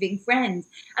a grieving friend.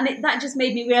 And that just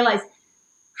made me realize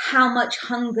how much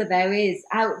hunger there is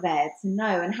out there to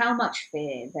know, and how much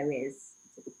fear there is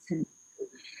to know.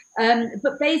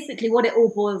 But basically what it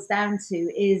all boils down to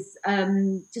is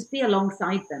just be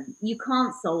alongside them. You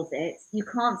can't solve it. You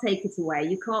can't take it away.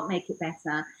 You can't make it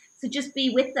better. So just be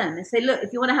with them and say, look,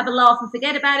 if you want to have a laugh and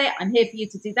forget about it, I'm here for you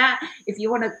to do that. If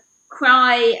you want to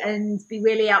cry and be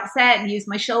really upset and use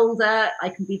my shoulder, I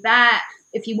can be that.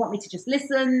 If you want me to just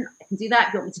listen, I can do that.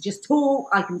 If you want me to just talk,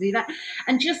 I can do that.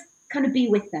 And just kind of be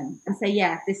with them and say,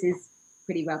 yeah, this is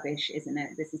pretty rubbish, isn't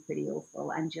it? This is pretty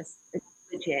awful. And just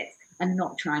acknowledge it. And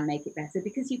not try and make it better,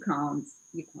 because you can't.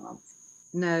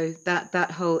 No,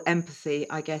 that whole empathy,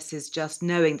 I guess, is just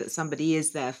knowing that somebody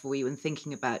is there for you and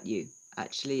thinking about you,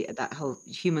 actually, that whole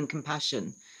human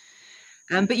compassion.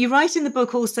 But you write in the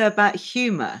book also about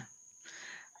humour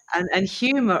and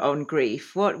humour on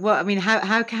grief. What I mean,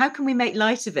 how can we make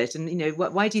light of it? And,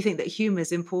 why do you think that humour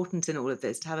is important in all of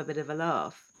this, to have a bit of a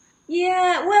laugh?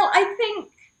 Yeah, well,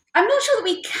 I'm not sure that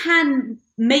we can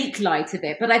make light of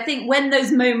it, but I think when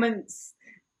those moments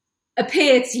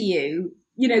appear to you,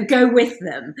 go with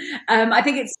them. I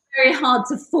think it's very hard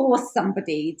to force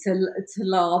somebody to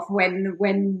laugh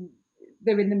when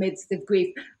they're in the midst of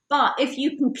grief. But if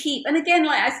you can keep, and again,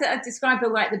 like I said, I described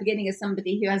her right at the beginning as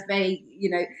somebody who has very,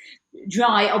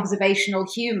 dry observational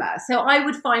humour. So I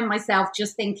would find myself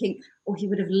just thinking, oh, he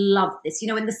would have loved this.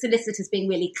 When the solicitor's being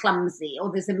really clumsy,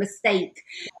 or there's a mistake,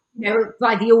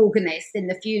 by the organist in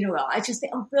the funeral, I just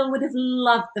think, oh, Bill would have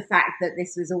loved the fact that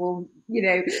this was all,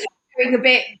 a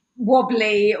bit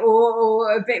wobbly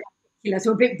or a bit ridiculous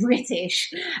or a bit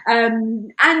British.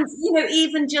 And,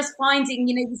 even just finding,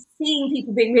 seeing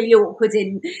people being really awkward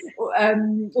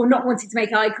or not wanting to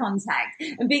make eye contact,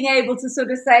 and being able to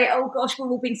sort of say, oh gosh, we're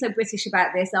all being so British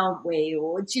about this, aren't we?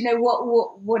 Or do you know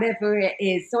whatever it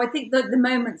is. So I think that the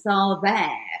moments are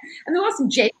there. And there are some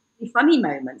genuinely funny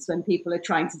moments when people are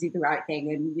trying to do the right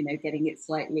thing and, getting it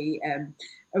slightly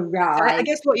awry. I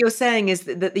guess what you're saying is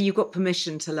that you've got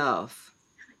permission to laugh.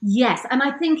 Yes, and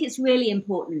I think it's really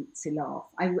important to laugh.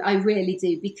 I really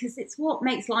do, because it's what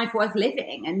makes life worth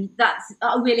living, and that's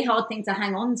a really hard thing to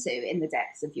hang on to in the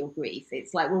depths of your grief.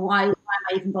 It's like, well, why am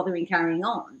I even bothering carrying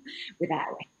on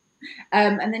without it?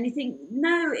 And then you think,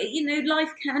 no,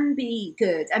 life can be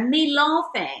good. And me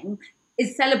laughing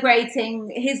is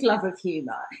celebrating his love of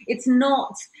humour. It's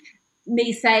not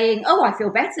me saying, oh, I feel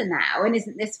better now, and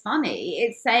isn't this funny?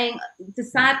 It's saying the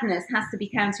sadness has to be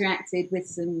counteracted with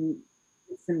some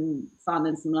fun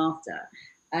and some laughter.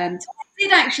 So I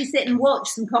did actually sit and watch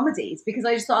some comedies, because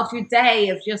I just thought, after a day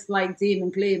of just like doom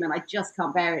and gloom, and I just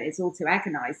can't bear it, it's all too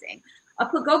agonizing, I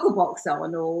put Gogglebox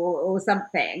on or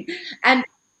something and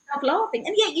start laughing.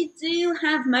 And yet you do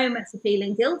have moments of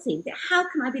feeling guilty. How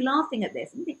can I be laughing at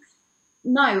this? And think,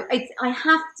 no, I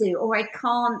have to, or I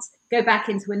can't go back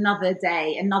into another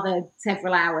day, another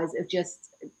several hours of just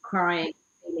crying,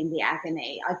 feeling the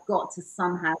agony. I've got to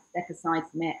somehow step aside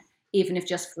from it, even if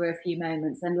just for a few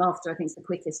moments. And laughter, I think, is the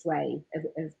quickest way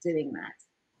of doing that.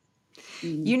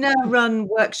 You now run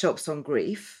workshops on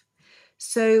grief.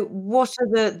 So what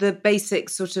are the basic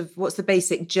what's the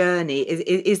basic journey?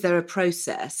 Is there a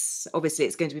process? Obviously,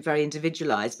 it's going to be very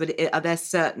individualized, but is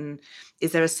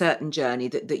there a certain journey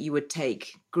that you would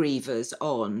take grievers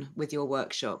on with your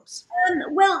workshops?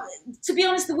 Well, to be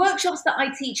honest, the workshops that I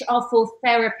teach are for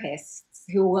therapists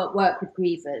who work with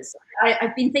grievers.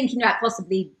 I've been thinking about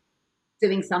possibly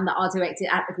doing some that are directed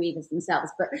at the grievers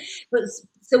themselves. But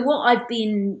so what I've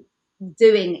been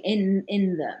doing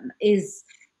in them is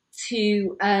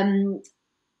to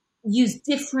use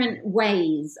different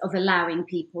ways of allowing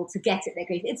people to get at their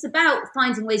grief. It's about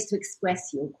finding ways to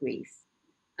express your grief.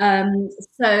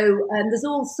 So there's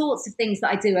all sorts of things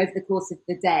that I do over the course of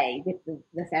the day with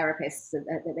the therapists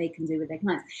that they can do with their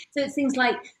clients. So it's things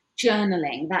like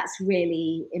journaling. That's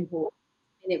really important.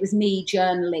 And it was me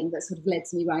journaling that sort of led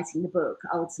to me writing the book,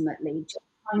 ultimately, just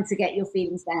trying to get your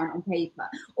feelings down on paper.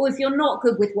 Or if you're not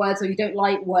good with words, or you don't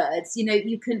like words,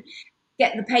 you can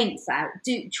get the paints out,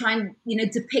 try and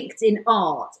depict in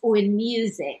art or in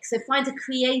music. So find a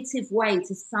creative way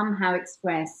to somehow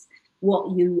express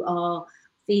what you are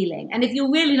feeling. And if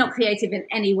you're really not creative in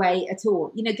any way at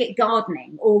all, get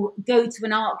gardening, or go to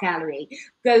an art gallery,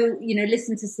 go,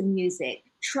 listen to some music.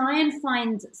 Try and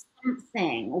find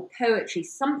something, or poetry,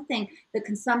 something that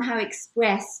can somehow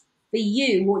express for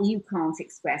you what you can't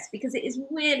express, because it is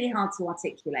really hard to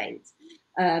articulate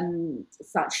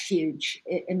such huge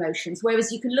emotions.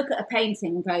 Whereas you can look at a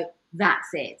painting and go, that's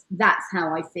it, that's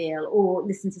how I feel, or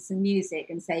listen to some music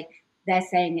and say, they're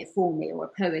saying it for me, or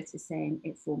a poet is saying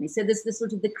it for me. So there's the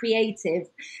sort of the creative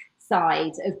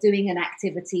side of doing an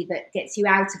activity that gets you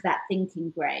out of that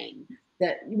thinking brain,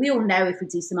 that we all know if we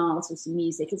do some art or some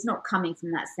music, it's not coming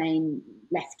from that same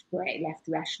left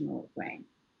rational brain.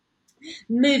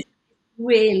 Movement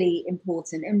really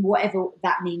important, and whatever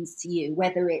that means to you,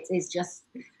 whether it is just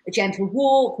a gentle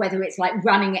walk, whether it's like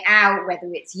running it out, whether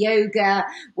it's yoga,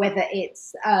 whether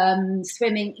it's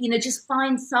swimming, just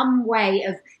find some way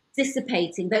of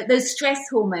dissipating those stress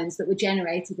hormones that were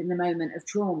generated in the moment of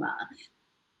trauma,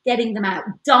 getting them out.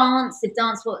 Dance, it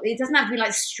doesn't have to be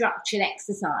like structured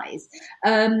exercise.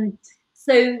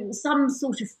 So some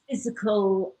sort of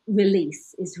physical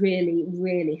release is really,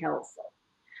 really helpful.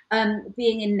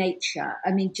 Being in nature.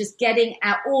 I mean, just getting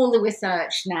out. All the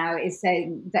research now is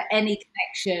saying that any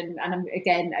connection, and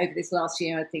again, over this last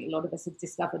year, I think a lot of us have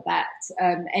discovered that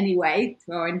anyway,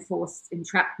 through our enforced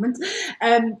entrapment,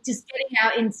 just getting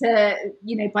out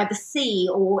into, by the sea,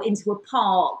 or into a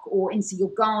park, or into your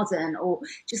garden, or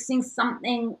just seeing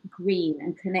something green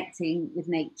and connecting with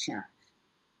nature.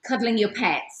 Cuddling your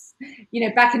pets,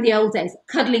 back in the old days,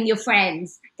 cuddling your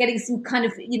friends, getting some kind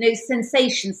of,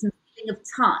 sensation, some of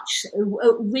touch,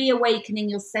 reawakening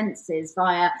your senses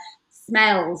via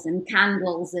smells and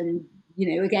candles and,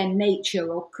 again,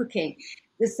 nature or cooking.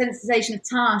 The sensation of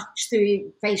touch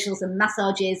through facials and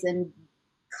massages and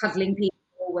cuddling people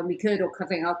when we could, or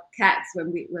cuddling our cats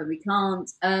when we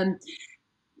can't.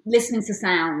 Listening to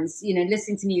sounds,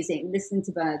 listening to music, listening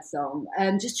to birdsong.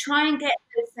 Just try and get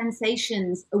those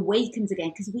sensations awakened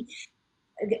again, because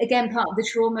again, part of the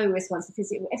trauma response,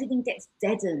 everything gets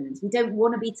deadened. We don't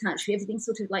want to be touched. Everything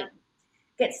sort of like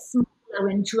gets smaller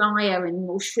and drier and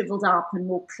more shriveled up and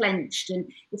more clenched.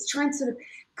 And it's trying to sort of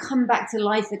come back to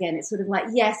life again. It's sort of like,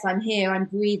 yes, I'm here, I'm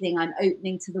breathing, I'm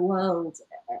opening to the world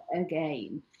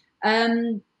again.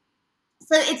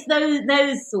 So it's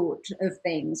those sort of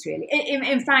things, really.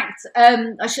 In fact,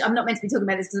 I'm not meant to be talking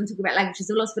about this because I'm talking about languages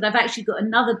of loss, but I've actually got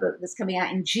another book that's coming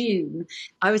out in June.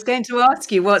 I was going to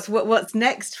ask you what's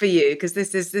next for you, because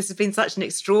this has been such an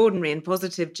extraordinary and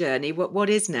positive journey. What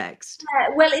is next?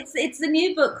 Well, it's a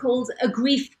new book called A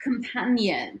Grief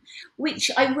Companion, which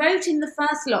I wrote in the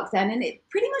first lockdown, and it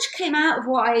pretty much came out of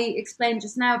what I explained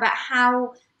just now about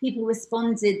how people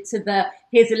responded to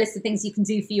here's a list of things you can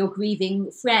do for your grieving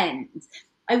friend.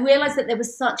 I realized that there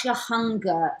was such a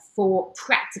hunger for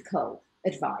practical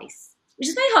advice, which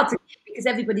is very hard to get because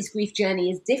everybody's grief journey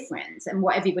is different and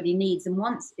what everybody needs and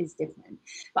wants is different.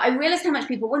 But I realized how much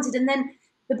people wanted. And then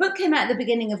the book came out at the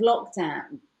beginning of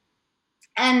lockdown,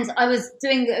 and I was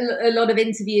doing a lot of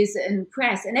interviews and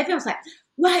press, and everyone was like,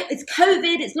 right, it's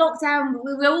COVID, it's lockdown,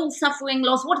 we're all suffering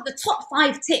loss. What are the top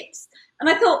 5 tips? And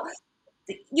I thought,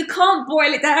 you can't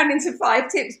boil it down into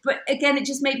 5 tips. But again, it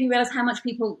just made me realize how much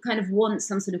people kind of want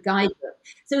some sort of guidebook.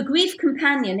 So A Grief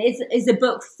Companion is a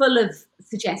book full of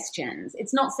suggestions.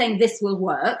 It's not saying this will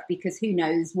work, because who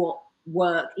knows what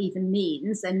work even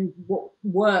means, and what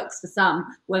works for some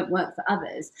won't work for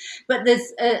others. But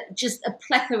there's just a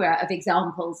plethora of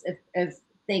examples of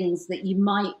things that you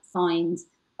might find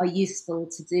are useful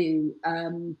to do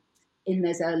in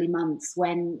those early months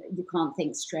when you can't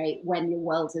think straight, when your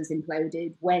world has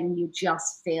imploded, when you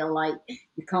just feel like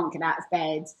you can't get out of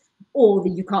bed, or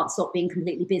that you can't stop being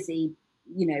completely busy,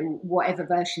 whatever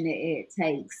version it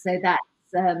takes. So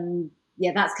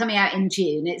that's coming out in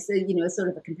June. It's a sort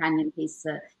of a companion piece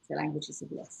to Languages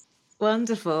of Loss.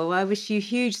 Wonderful. Well, I wish you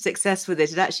huge success with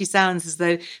it. It actually sounds as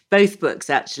though both books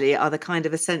actually are the kind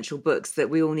of essential books that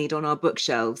we all need on our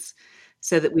bookshelves,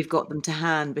 so that we've got them to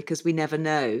hand, because we never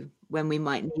know when we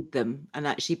might need them, and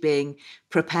actually being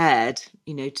prepared,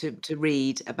 to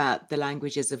read about the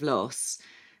languages of loss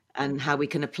and how we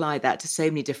can apply that to so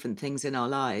many different things in our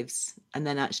lives, and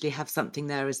then actually have something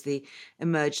there as the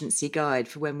emergency guide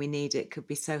for when we need it, could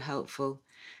be so helpful.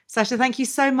 Sasha, thank you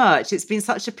so much. It's been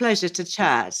such a pleasure to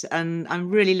chat, and I'm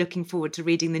really looking forward to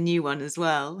reading the new one as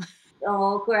well.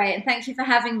 Oh, great. And thank you for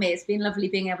having me. It's been lovely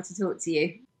being able to talk to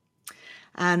you.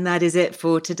 And that is it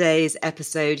for today's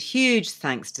episode. Huge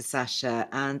thanks to Sasha.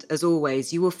 And as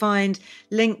always, you will find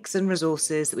links and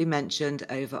resources that we mentioned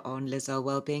over on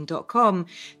lizearlewellbeing.com.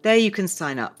 There you can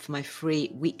sign up for my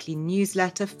free weekly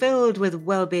newsletter filled with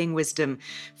wellbeing wisdom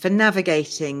for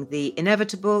navigating the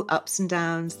inevitable ups and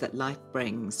downs that life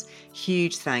brings.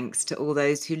 Huge thanks to all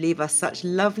those who leave us such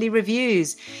lovely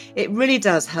reviews. It really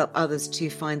does help others to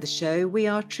find the show. We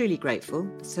are truly grateful.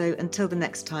 So until the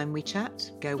next time we chat,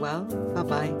 go well. Bye.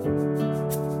 Bye-bye.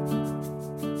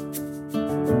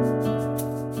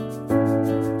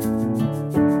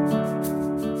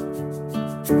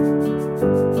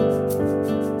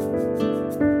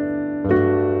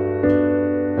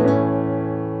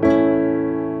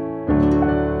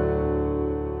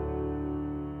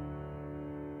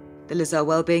 The Liz Earle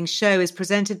Wellbeing Show is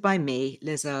presented by me,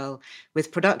 Liz Earle,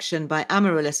 with production by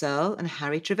Amaryllis Earle and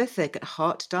Harry Trevithick at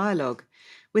Heart Dialogue,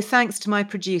 with thanks to my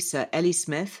producer, Ellie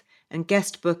Smith, and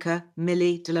guest booker,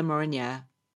 Millie de la Morinière.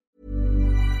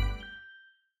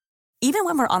 Even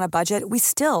when we're on a budget, we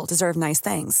still deserve nice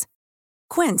things.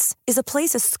 Quince is a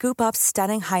place to scoop up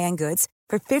stunning high-end goods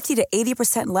for 50 to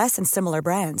 80% less than similar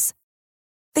brands.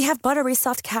 They have buttery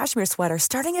soft cashmere sweaters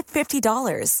starting at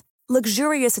 $50,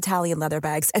 luxurious Italian leather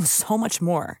bags, and so much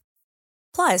more.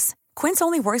 Plus, Quince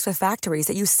only works with factories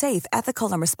that use safe,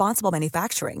 ethical, and responsible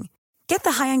manufacturing. Get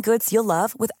the high-end goods you'll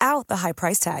love without the high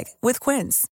price tag with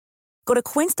Quince. Go to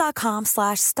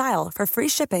quince.com/style for free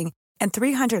shipping and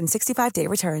 365-day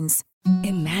returns.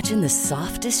 Imagine the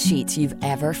softest sheets you've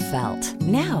ever felt.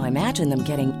 Now imagine them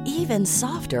getting even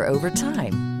softer over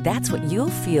time. That's what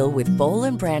you'll feel with Boll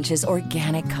 & Branch's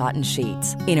organic cotton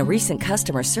sheets. In a recent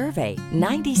customer survey,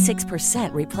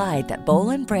 96% replied that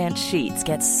Boll & Branch sheets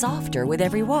get softer with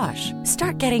every wash.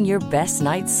 Start getting your best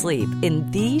night's sleep in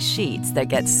these sheets that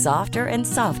get softer and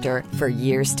softer for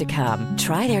years to come.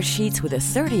 Try their sheets with a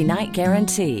 30-night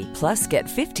guarantee. Plus, get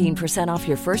 15% off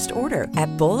your first order at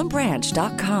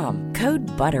bollandbranch.com. Code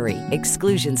BUTTERY.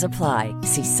 Exclusions apply.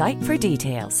 See site for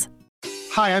details.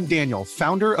 Hi, I'm Daniel,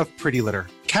 founder of Pretty Litter.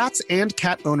 Cats and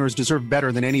cat owners deserve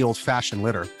better than any old-fashioned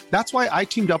litter. That's why I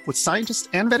teamed up with scientists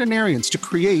and veterinarians to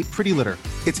create Pretty Litter.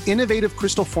 Its innovative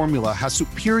crystal formula has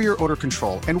superior odor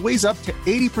control and weighs up to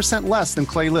 80% less than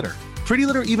clay litter. Pretty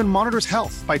Litter even monitors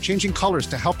health by changing colors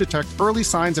to help detect early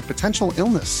signs of potential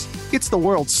illness. It's the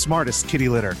world's smartest kitty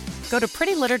litter. Go to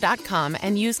prettylitter.com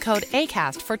and use code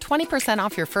ACAST for 20%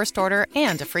 off your first order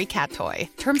and a free cat toy.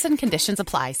 Terms and conditions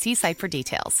apply. See site for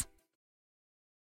details.